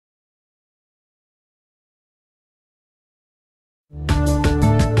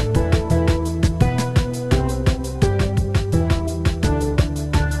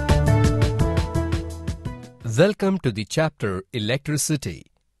Welcome to the chapter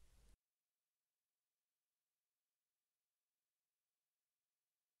Electricity.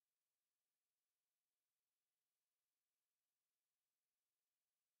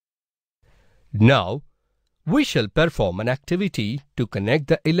 Now, we shall perform an activity to connect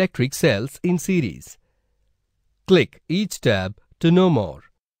the electric cells in series. Click each tab to know more.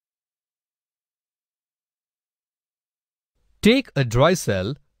 Take a dry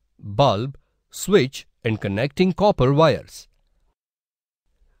cell, bulb, switch and connecting copper wires.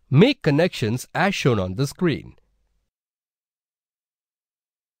 Make connections as shown on the screen.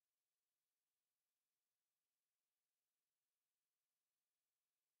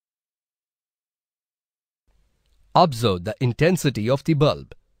 Observe the intensity of the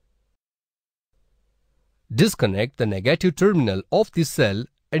bulb. Disconnect the negative terminal of the cell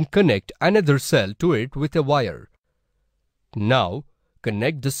and connect another cell to it with a wire. Now,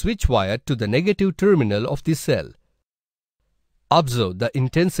 connect the switch wire to the negative terminal of the cell. Observe the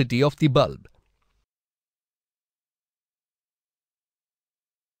intensity of the bulb.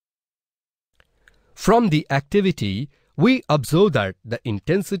 From the activity, we observe that the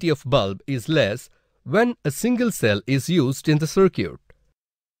intensity of bulb is less when a single cell is used in the circuit.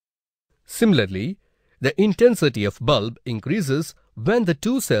 Similarly, the intensity of bulb increases when the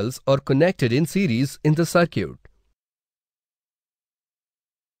two cells are connected in series in the circuit.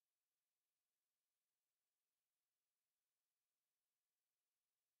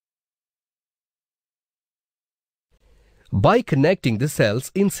 By connecting the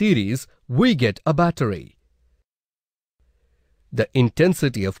cells in series, we get a battery. The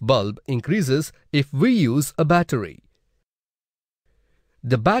intensity of bulb increases if we use a battery.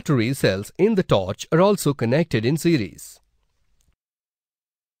 The battery cells in the torch are also connected in series.